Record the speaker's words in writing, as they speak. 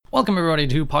Welcome everybody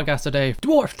to Podcast Today.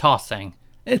 Dwarf tossing.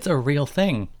 It's a real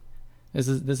thing. This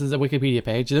is a Wikipedia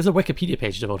page. There's a Wikipedia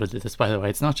page devoted to this, by the way.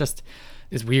 It's not just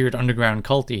this weird underground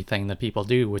culty thing that people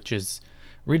do, which is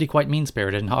really quite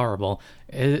mean-spirited and horrible.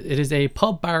 It is a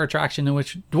pub bar attraction in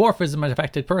which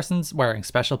dwarfism-affected persons wearing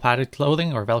special padded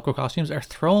clothing or Velcro costumes are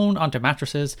thrown onto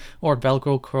mattresses or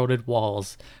Velcro-coated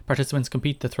walls. Participants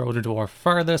compete to throw the dwarf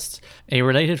furthest. A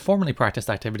related formerly practiced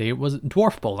activity was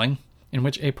dwarf bowling, in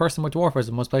which a person with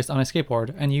dwarfism was placed on a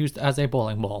skateboard and used as a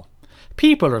bowling ball.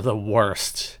 People are the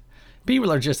worst.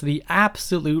 People are just the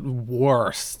absolute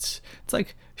worst. It's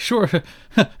like, sure,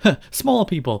 small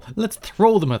people, let's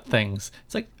throw them at things.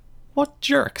 It's like, what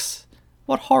jerks?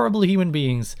 What horrible human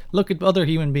beings look at other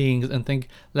human beings and think,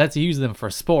 let's use them for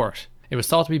sport. It was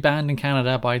thought to be banned in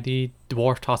Canada by the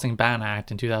Dwarf Tossing Ban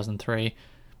Act in 2003,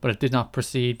 but it did not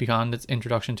proceed beyond its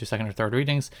introduction to second or third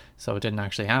readings, so it didn't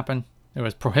actually happen. It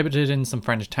was prohibited in some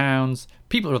French towns.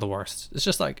 People are the worst. It's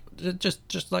just like,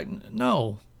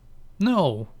 no.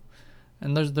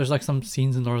 And there's like some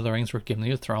scenes in Lord of the Rings where Gimli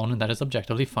is thrown, and that is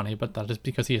objectively funny, but that is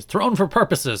because he is thrown for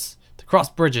purposes to cross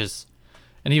bridges.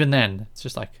 And even then, it's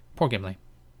just like, poor Gimli.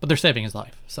 But they're saving his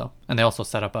life, so. And they also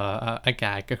set up a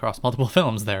gag across multiple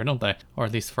films there, don't they? Or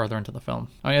at least further into the film.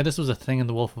 Oh yeah, this was a thing in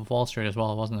The Wolf of Wall Street as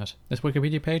well, wasn't it? This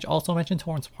Wikipedia page also mentions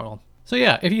Hornswoggle. So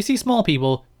yeah, if you see small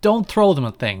people, don't throw them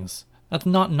at things. That's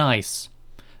not nice.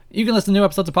 You can listen to new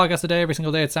episodes of Podcast Today every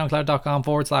single day at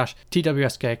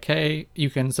soundcloud.com/TWSKK. You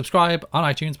can subscribe on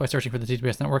iTunes by searching for the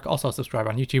TWS Network. Also subscribe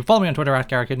on YouTube. Follow me on Twitter at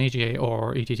GarrickNEGA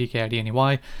or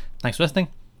ETTKIDNEY. Thanks for listening,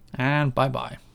 and bye-bye.